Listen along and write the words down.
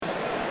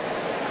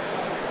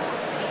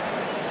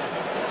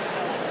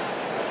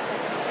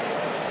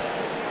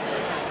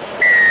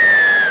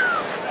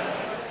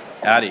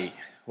Howdy.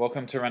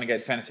 Welcome to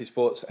Renegades Fantasy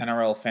Sports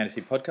NRL Fantasy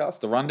Podcast,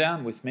 The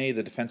Rundown, with me,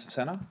 the Defensive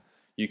Centre.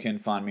 You can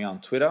find me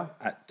on Twitter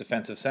at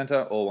Defensive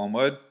Centre, all one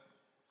word.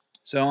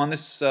 So on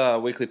this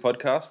weekly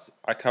podcast,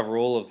 I cover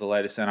all of the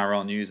latest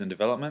NRL news and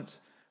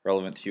developments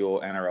relevant to your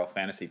NRL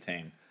fantasy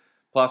team.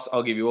 Plus,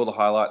 I'll give you all the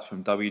highlights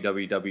from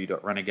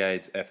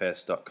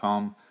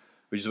www.renegadesfs.com,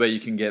 which is where you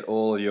can get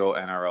all of your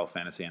NRL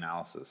fantasy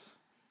analysis.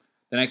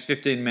 The next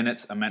 15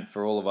 minutes are meant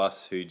for all of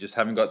us who just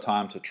haven't got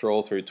time to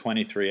trawl through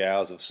 23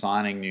 hours of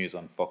signing news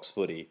on Fox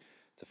Footy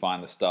to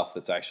find the stuff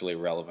that's actually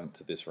relevant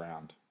to this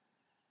round.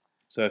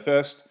 So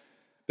first, a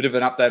bit of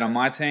an update on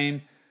my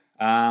team.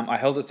 I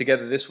held it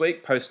together this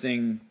week,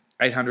 posting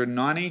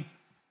 890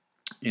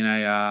 in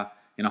a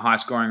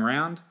high-scoring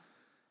round.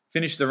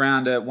 Finished the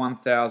round at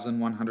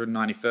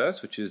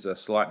 1,191st, which is a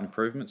slight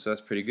improvement, so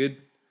that's pretty good.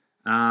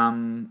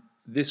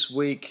 This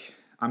week,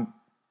 I'm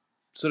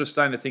sort of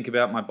starting to think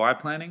about my buy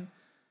planning.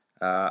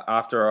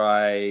 After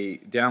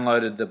I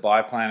downloaded the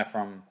buy planner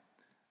from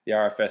the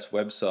RFS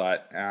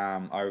website,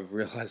 I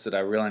realized that I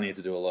really need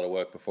to do a lot of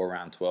work before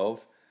round 12.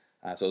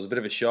 So it was a bit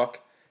of a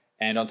shock.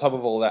 And on top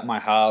of all that, my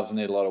halves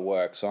need a lot of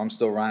work. So I'm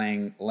still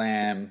running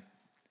Lamb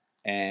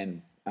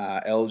and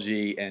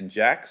LG and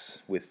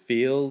Jax with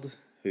Field,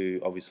 who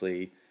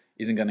obviously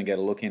isn't going to get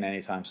a look in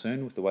anytime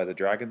soon with the way the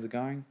Dragons are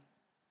going.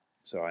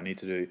 So I need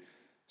to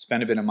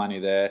spend a bit of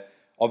money there.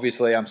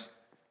 Obviously,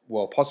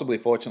 possibly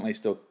fortunately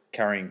still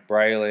carrying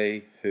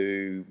Brayley,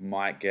 who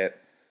might get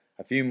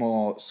a few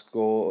more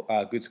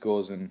good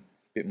scores and a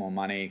bit more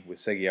money with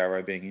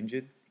Seguiaro being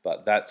injured,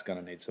 but that's going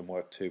to need some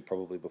work too,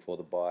 probably before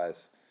the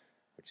buys,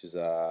 which is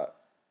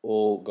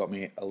all got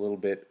me a little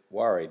bit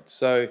worried.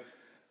 So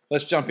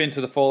let's jump into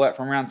the fallout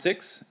from round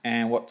 6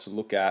 and what to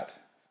look out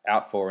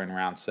for in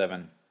round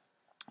 7.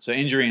 So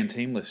injury and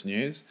team list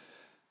news.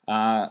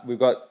 We've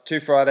got 2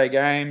 Friday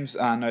games,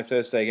 no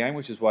Thursday game,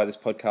 which is why this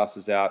podcast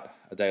is out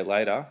a day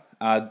later.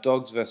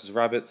 Dogs versus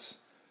Rabbits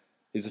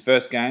is the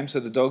first game. So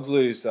the Dogs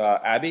lose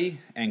Abby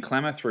and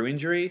Clemmer through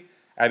injury.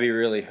 Abby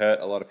really hurt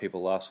a lot of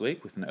people last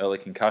week with an early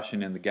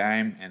concussion in the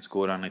game and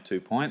scored only 2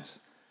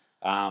 points.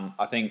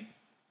 I think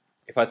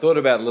if I thought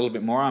about it a little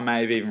bit more, I may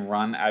have even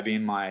run Abby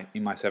in my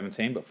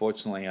 17, but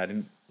fortunately I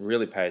didn't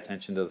really pay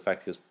attention to the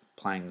fact he was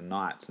playing the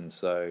Knights, and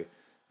so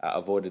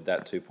avoided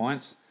that 2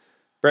 points.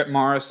 Brett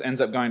Morris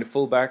ends up going to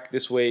fullback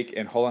this week,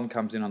 and Holland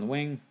comes in on the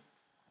wing.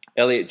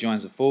 Elliott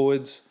joins the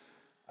forwards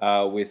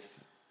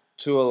with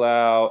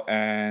Tualau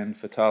and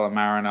Fatala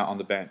Mariner on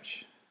the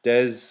bench.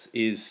 Des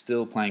is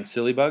still playing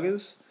silly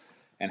buggers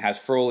and has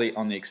Frawley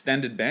on the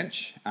extended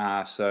bench,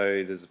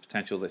 so there's a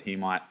potential that he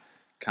might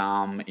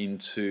come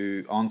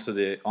onto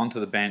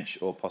the bench,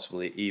 or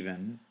possibly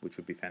even, which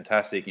would be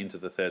fantastic, into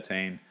the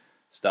 13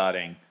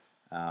 starting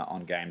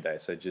on game day.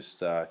 So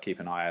just keep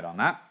an eye out on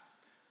that.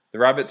 The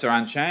Rabbits are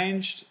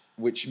unchanged,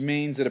 which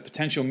means that a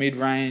potential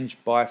mid-range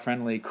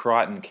buy-friendly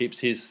Crichton keeps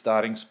his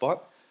starting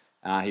spot.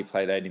 He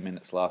played 80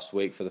 minutes last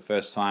week for the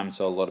first time,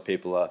 so a lot of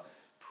people are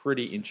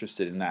pretty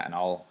interested in that, and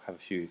I'll have a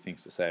few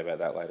things to say about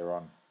that later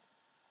on.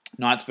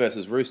 Knights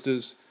versus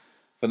Roosters.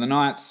 For the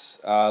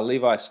Knights,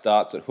 Levi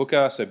starts at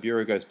hooker, so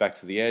Bureau goes back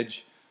to the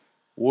edge.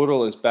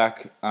 Wardle is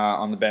back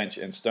on the bench,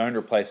 and Stone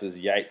replaces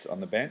Yates on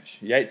the bench.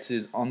 Yates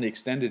is on the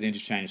extended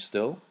interchange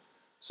still,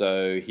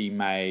 so he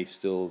may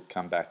still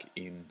come back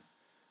in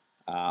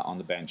on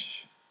the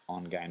bench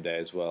on game day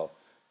as well.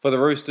 For the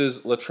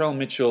Roosters, Latrell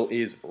Mitchell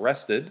is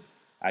rested.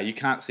 You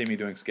can't see me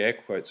doing scare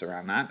quotes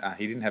around that.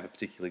 He didn't have a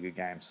particularly good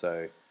game,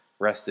 so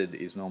rested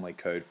is normally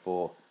code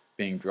for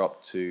being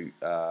dropped to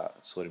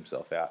sort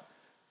himself out.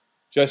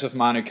 Joseph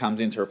Manu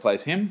comes in to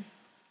replace him.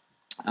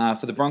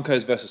 For the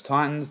Broncos versus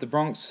Titans, the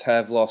Bronx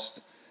have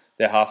lost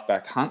their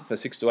halfback Hunt for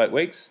 6 to 8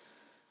 weeks.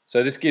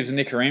 So this gives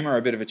Nikorima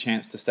a bit of a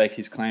chance to stake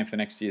his claim for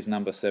next year's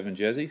number 7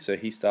 jersey. So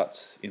he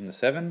starts in the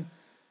 7.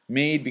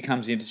 Mead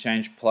becomes the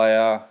interchange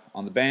player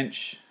on the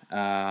bench.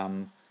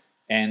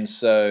 And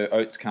so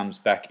Oates comes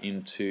back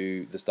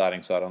into the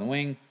starting side on the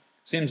wing.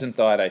 Sims and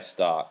Thaiday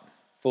start.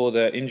 For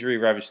the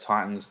injury-ravaged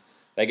Titans,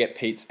 they get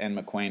Peets and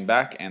McQueen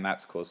back, and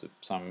that's caused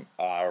some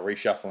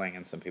reshuffling,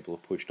 and some people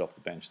have pushed off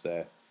the bench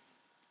there.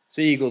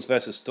 Sea Eagles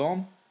versus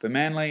Storm. For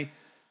Manly,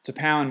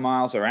 Tapau and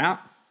Miles are out.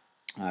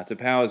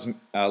 Tapau is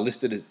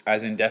listed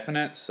as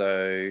indefinite,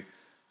 so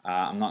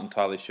I'm not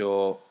entirely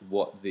sure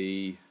what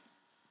the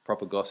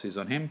proper goss is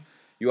on him.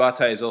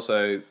 Uate is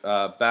also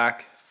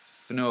back.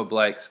 Fanua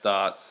Blake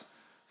starts.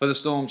 For the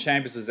Storm,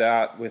 Chambers is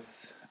out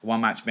with a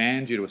 1-match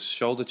ban due to a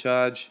shoulder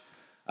charge.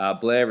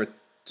 Blair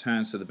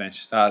returns to the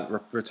bench,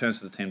 returns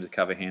to the team to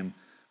cover him.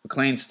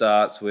 McLean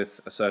starts with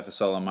Asofa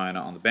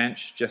Solomona on the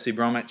bench. Jesse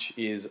Bromwich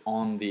is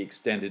on the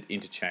extended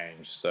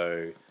interchange,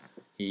 so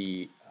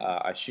I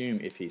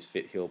assume if he's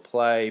fit, he'll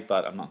play,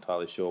 but I'm not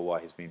entirely sure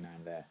why he's been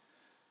named there.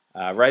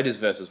 Raiders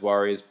versus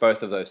Warriors.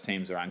 Both of those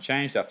teams are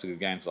unchanged after good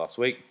games last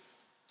week.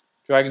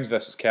 Dragons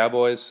versus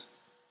Cowboys.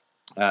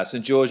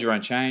 St. George are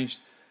unchanged.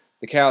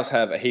 The Cows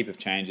have a heap of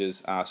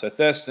changes. So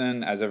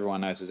Thurston, as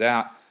everyone knows, is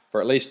out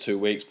for at least 2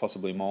 weeks,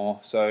 possibly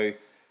more. So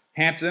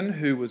Hampton,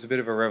 who was a bit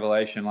of a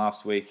revelation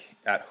last week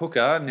at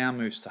hooker, now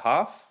moves to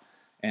half.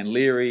 and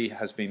Leary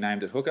has been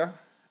named at hooker.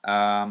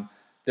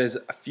 There's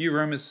a few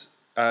rumours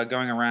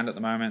going around at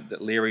the moment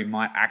that Leary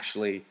might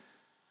actually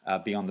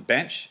be on the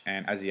bench,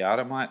 and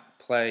Asiata might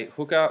play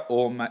hooker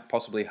or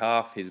possibly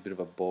half. He's a bit of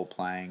a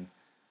ball-playing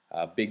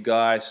big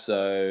guy,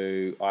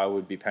 so I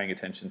would be paying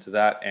attention to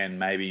that and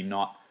maybe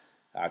not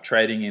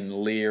trading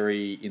in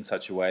Leary in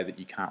such a way that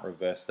you can't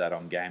reverse that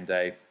on game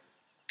day.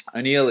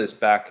 O'Neill is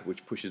back,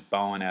 which pushes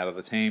Bowen out of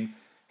the team.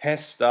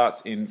 Hess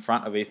starts in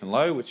front of Ethan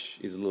Lowe, which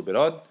is a little bit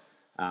odd,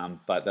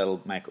 but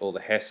that'll make all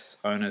the Hess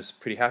owners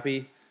pretty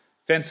happy.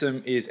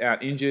 Fensom is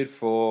out injured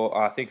for,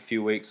 I think, a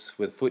few weeks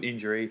with foot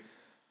injury.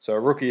 So a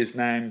rookie is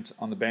named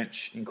on the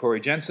bench in Corey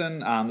Jensen.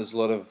 There's a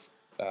lot of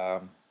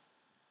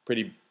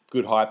pretty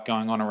good hype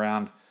going on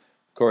around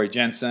Corey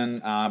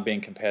Jensen,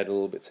 being compared a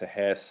little bit to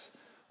Hess.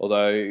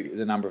 Although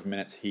the number of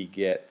minutes he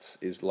gets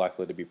is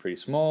likely to be pretty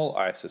small,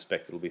 I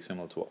suspect it'll be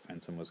similar to what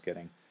Fensom was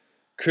getting.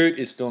 Coote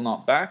is still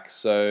not back,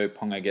 so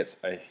Ponga gets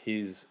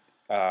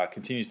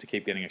continues to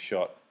keep getting a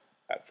shot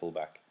at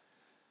fullback.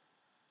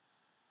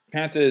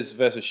 Panthers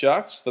versus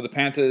Sharks. For the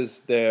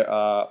Panthers, there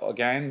are,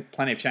 again,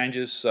 plenty of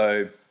changes.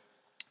 So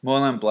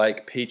Moylan,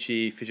 Blake,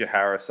 Peachy,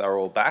 Fisher-Harris are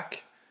all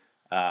back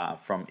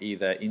from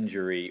either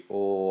injury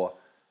or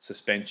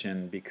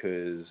suspension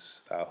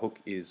because Hook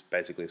is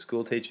basically a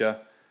school teacher.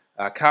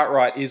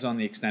 Cartwright is on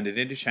the extended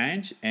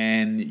interchange,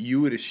 and you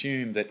would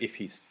assume that if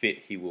he's fit,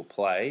 he will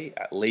play,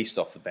 at least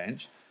off the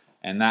bench.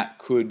 And that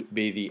could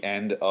be the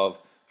end of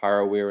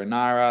Harawira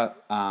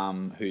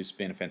Naira, who's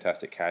been a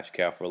fantastic cash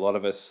cow for a lot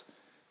of us.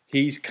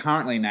 He's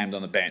currently named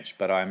on the bench,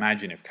 but I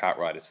imagine if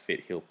Cartwright is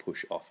fit, he'll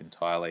push off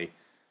entirely.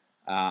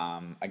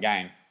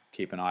 Again,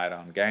 keep an eye out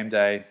on game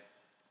day.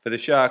 For the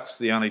Sharks,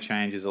 the only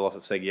change is the loss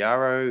of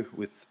Seguiaro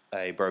with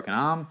a broken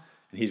arm,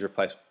 and he's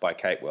replaced by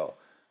Catewell.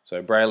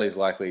 So Brayley is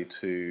likely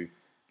to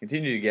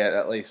continue to get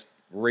at least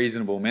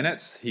reasonable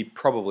minutes. He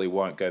probably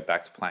won't go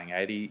back to playing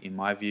 80, in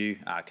my view.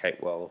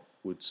 Catewell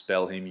would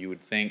spell him, you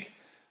would think.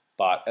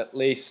 But at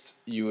least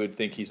you would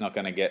think he's not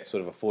going to get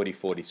sort of a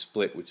 40-40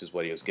 split, which is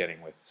what he was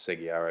getting with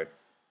Seguiaro.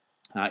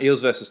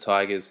 Eels versus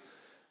Tigers.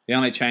 The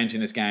only change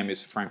in this game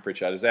is Frank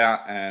Pritchard is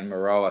out, and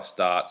Moroa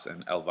starts,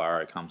 and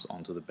Alvaro comes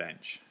onto the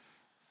bench.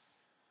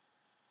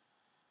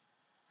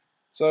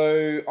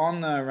 So on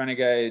the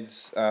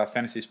Renegades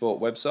Fantasy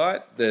Sport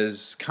website,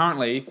 there's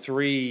currently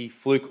 3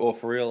 fluke or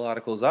for real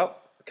articles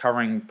up,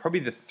 covering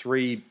probably the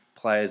 3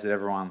 players that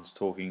everyone's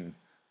talking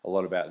a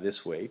lot about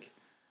this week.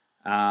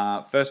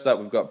 First up,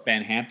 we've got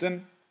Ben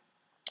Hampton,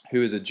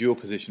 who is a dual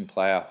position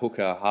player,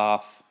 hooker,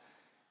 half.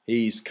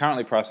 He's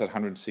currently priced at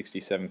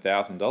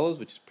 $167,000,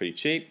 which is pretty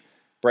cheap.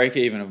 Break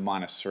even of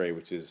 -3,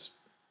 which is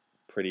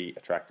pretty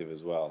attractive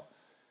as well.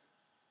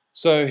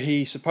 So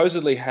he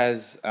supposedly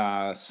has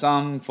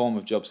some form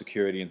of job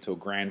security until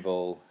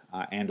Granville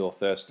and or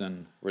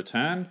Thurston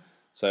return.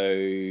 So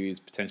there's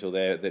potential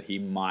there that he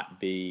might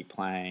be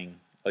playing,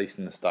 at least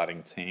in the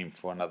starting team,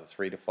 for another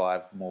 3 to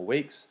 5 more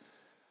weeks.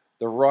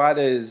 The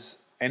Riders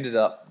ended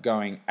up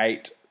going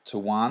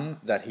 8-1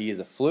 that he is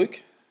a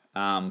fluke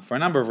for a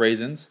number of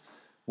reasons.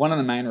 One of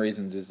the main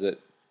reasons is that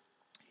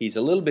he's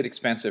a little bit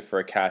expensive for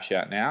a cash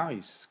out now.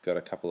 He's got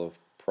a couple of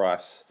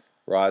price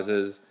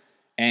rises.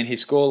 And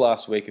his score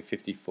last week of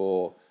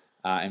 54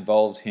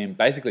 involved him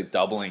basically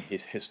doubling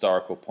his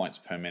historical points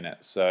per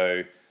minute.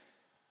 So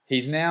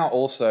he's now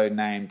also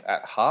named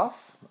at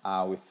half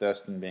with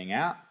Thurston being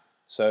out.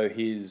 So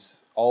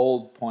his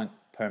old point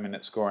per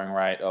minute scoring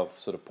rate of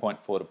sort of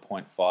 0.4 to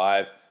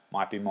 0.5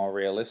 might be more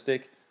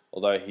realistic,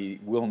 although he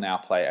will now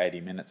play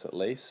 80 minutes at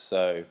least.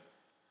 So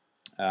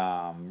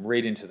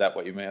read into that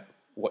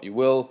what you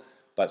will,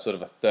 but sort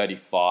of a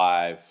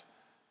 35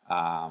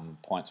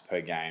 points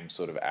per game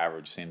sort of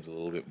average seems a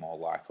little bit more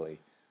likely.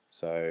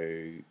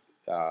 So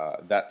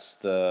that's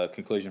the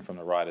conclusion from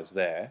the writers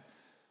there.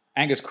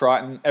 Angus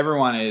Crichton,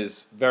 everyone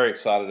is very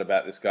excited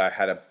about this guy.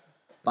 Had a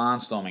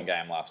barnstorming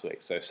game last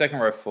week. So second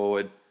row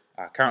forward,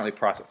 currently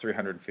priced at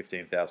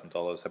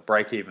 $315,000, a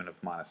break even of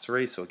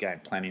 -3. So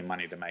again, plenty of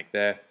money to make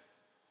there.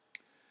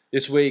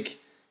 This week,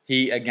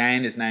 he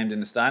again is named in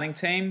the starting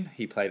team.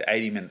 He played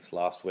 80 minutes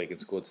last week and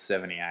scored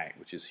 78,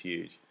 which is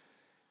huge.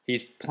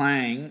 He's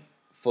playing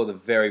for the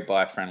very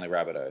buy-friendly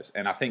Rabbitohs.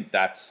 And I think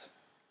that's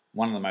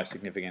one of the most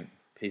significant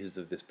pieces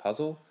of this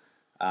puzzle.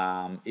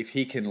 If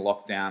he can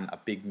lock down a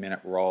big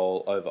minute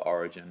role over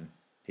Origin,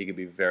 he could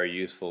be very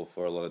useful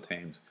for a lot of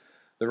teams.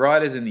 The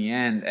Riders in the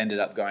end ended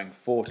up going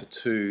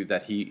 4-2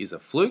 that he is a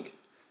fluke.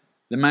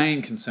 The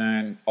main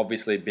concern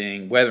obviously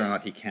being whether or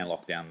not he can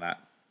lock down that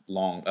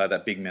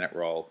big minute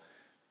role.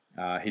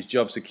 His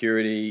job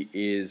security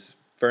is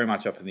very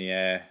much up in the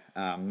air.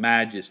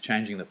 Madge is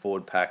changing the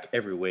forward pack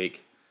every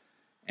week.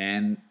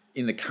 And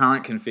in the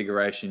current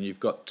configuration, you've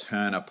got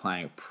Turner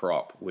playing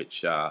prop,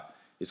 which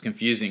is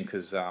confusing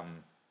because,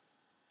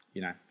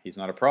 he's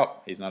not a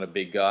prop. He's not a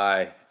big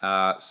guy.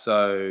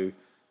 So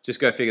just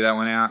go figure that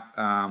one out.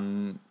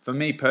 For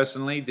me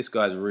personally, this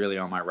guy's really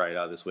on my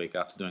radar this week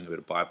after doing a bit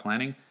of buy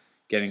planning.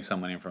 Getting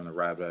someone in from the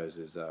Rabbitohs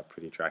is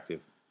pretty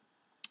attractive.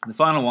 The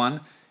final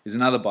one is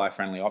another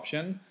buy-friendly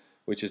option.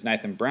 which is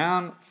Nathan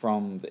Brown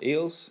from the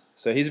Eels.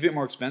 So he's a bit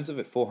more expensive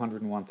at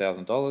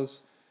 $401,000.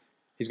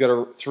 He's got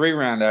a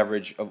 3-round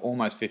average of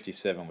almost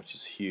 57, which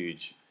is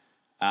huge.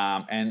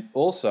 And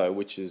also,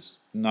 which is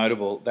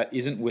notable, that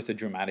isn't with a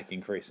dramatic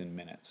increase in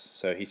minutes.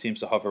 So he seems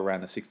to hover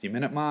around the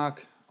 60-minute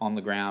mark on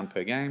the ground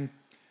per game.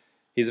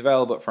 He's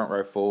available at front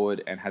row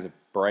forward and has a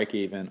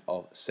break-even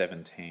of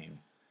 17.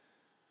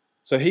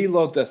 So he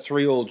logged a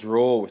 3-all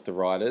draw with the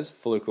Riders,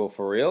 fluke or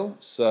for real.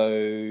 So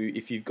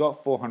if you've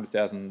got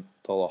 $400,000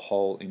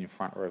 hole in your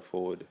front row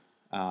forward,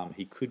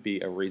 he could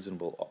be a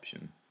reasonable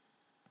option.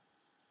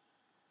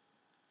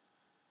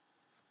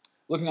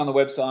 Looking on the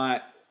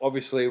website,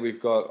 obviously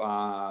we've got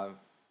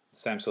the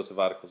same sorts of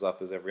articles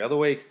up as every other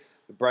week.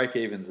 The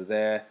break-evens are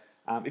there.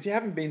 If you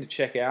haven't been to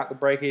check out the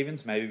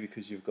break-evens, maybe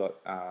because you've got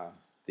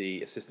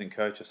the assistant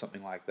coach or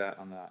something like that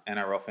on the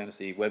NRL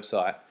Fantasy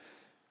website,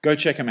 go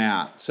check them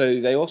out.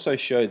 So they also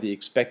show the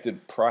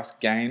expected price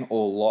gain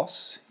or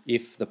loss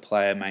if the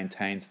player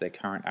maintains their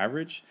current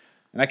average.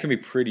 And that can be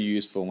pretty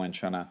useful when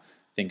trying to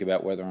think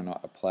about whether or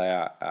not a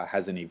player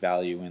has any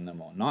value in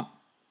them or not.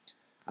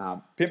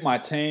 Pimp My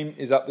Team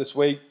is up this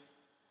week.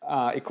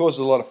 It caused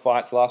a lot of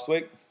fights last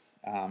week.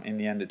 In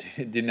the end,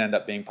 it didn't end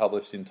up being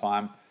published in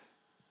time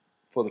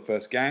for the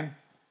first game.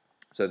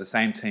 So the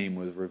same team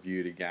was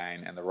reviewed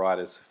again, and the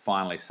Riders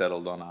finally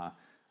settled on a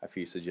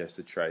few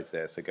suggested trades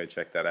there. So go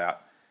check that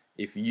out.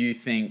 If you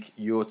think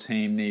your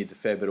team needs a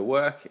fair bit of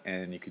work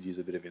and you could use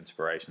a bit of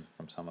inspiration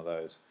from some of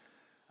those.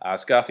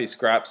 Scarfy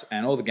Scraps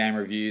and all the game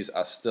reviews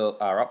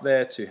are up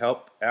there to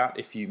help out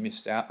if you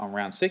missed out on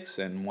round 6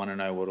 and want to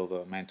know what all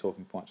the main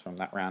talking points from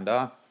that round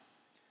are.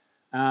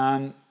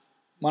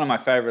 One of my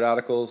favourite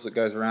articles that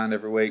goes around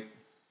every week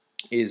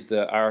is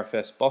the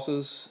RFS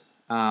Bosses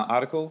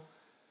article.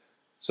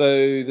 So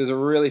there's a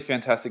really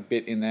fantastic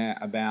bit in there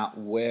about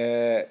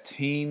where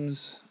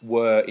teams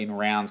were in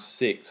round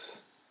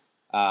 6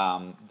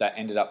 that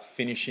ended up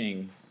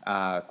finishing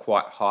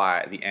quite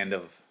high at the end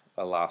of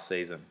last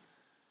season.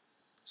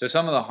 So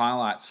some of the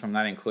highlights from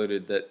that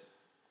included that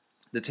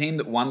the team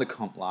that won the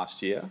comp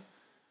last year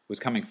was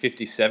coming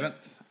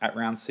 57th at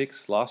round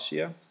 6 last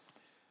year.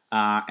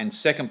 And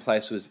second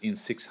place was in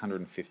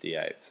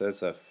 658. So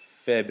that's a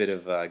fair bit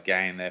of a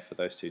gain there for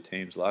those two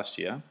teams last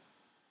year.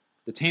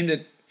 The team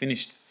that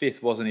finished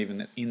 5th wasn't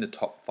even in the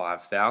top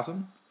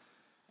 5,000.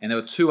 And there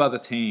were 2 other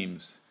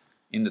teams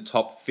in the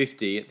top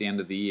 50 at the end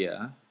of the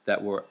year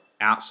that were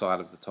outside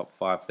of the top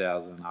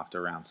 5,000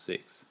 after round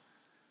 6.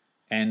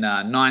 And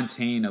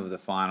 19 of the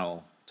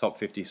final top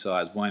 50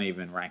 sides weren't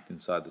even ranked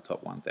inside the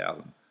top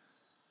 1,000.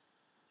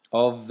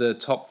 Of the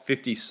top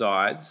 50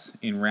 sides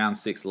in round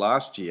 6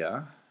 last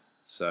year,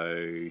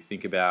 so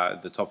think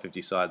about the top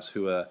 50 sides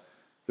who are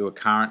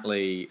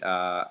currently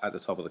at the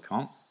top of the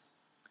comp,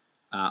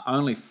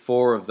 only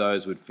 4 of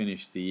those would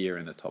finish the year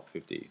in the top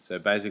 50. So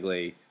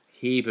basically,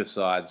 heap of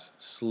sides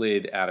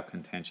slid out of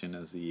contention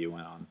as the year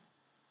went on.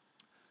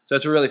 So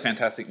it's a really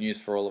fantastic news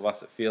for all of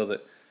us that feel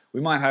that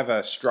we might have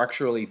a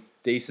structurally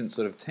decent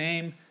sort of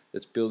team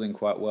that's building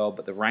quite well,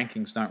 but the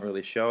rankings don't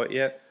really show it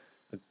yet.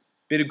 A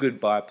bit of good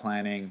buy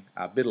planning,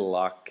 a bit of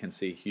luck can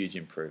see huge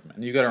improvement.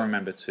 And you've got to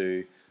remember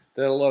too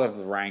that a lot of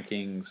the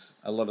rankings,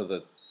 a lot of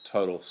the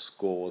total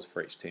scores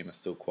for each team are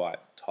still quite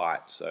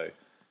tight. So,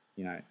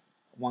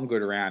 one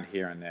good round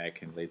here and there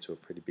can lead to a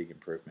pretty big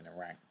improvement in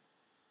rank.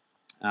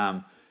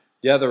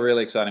 The other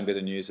really exciting bit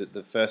of news is that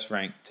the first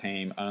ranked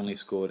team only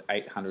scored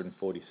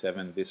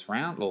 847 this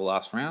round, or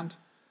last round.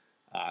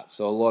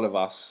 So a lot of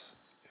us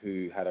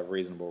who had a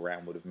reasonable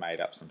round would have made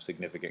up some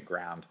significant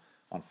ground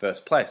on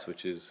first place,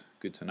 which is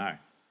good to know.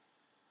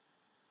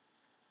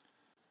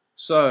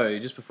 So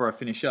just before I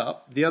finish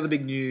up, the other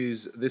big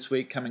news this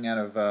week coming out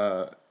of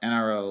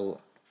NRL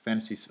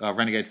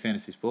Renegade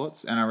Fantasy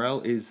Sports,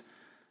 NRL, is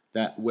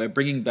that we're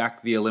bringing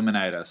back the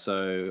Eliminator.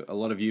 So a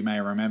lot of you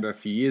may remember a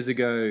few years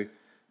ago,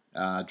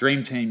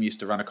 Dream Team used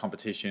to run a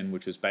competition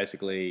which was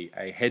basically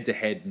a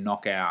head-to-head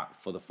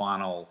knockout for the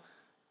final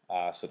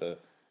sort of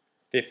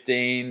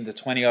 15 to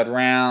 20 odd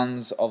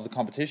rounds of the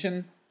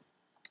competition,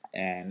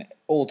 and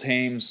all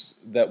teams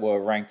that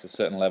were ranked a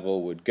certain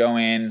level would go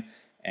in,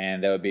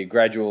 and there would be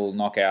gradual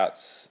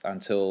knockouts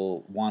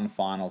until one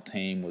final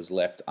team was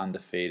left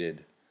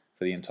undefeated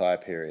for the entire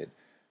period.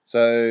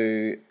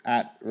 So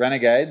at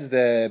Renegades,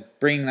 they're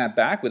bringing that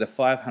back with a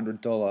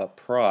 $500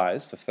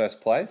 prize for first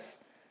place.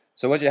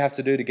 So what you have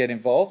to do to get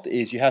involved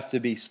is you have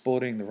to be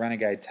sporting the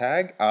Renegade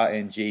tag,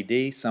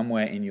 RNGD,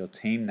 somewhere in your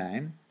team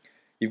name.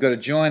 You've got to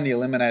join the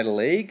Eliminator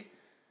League.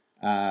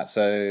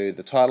 So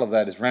the title of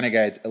that is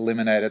Renegades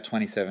Eliminator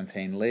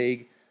 2017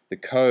 League. The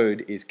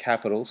code is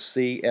capital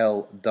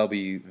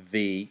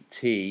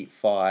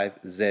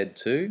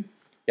CLWVT5Z2. You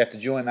have to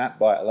join that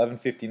by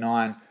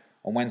 11:59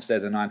 on Wednesday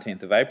the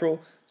 19th of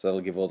April. So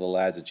that'll give all the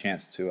lads a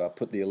chance to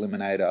put the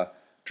Eliminator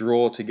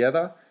draw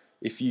together.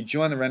 If you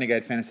join the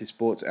Renegade Fantasy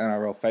Sports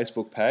NRL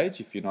Facebook page,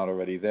 if you're not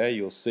already there,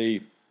 you'll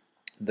see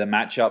the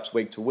matchups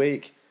week to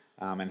week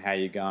and how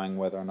you're going,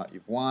 whether or not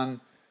you've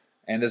won.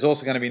 And there's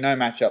also going to be no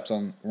matchups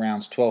on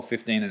rounds 12,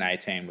 15, and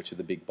 18, which are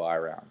the big bye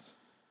rounds.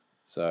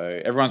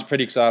 So everyone's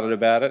pretty excited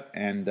about it,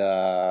 and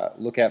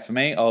look out for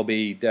me. I'll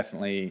be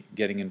definitely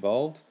getting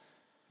involved,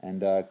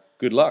 and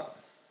good luck.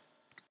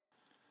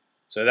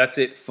 So that's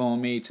it for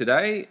me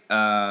today.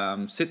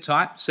 Sit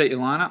tight, set your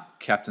lineup.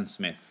 Captain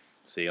Smith.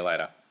 See you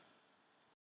later.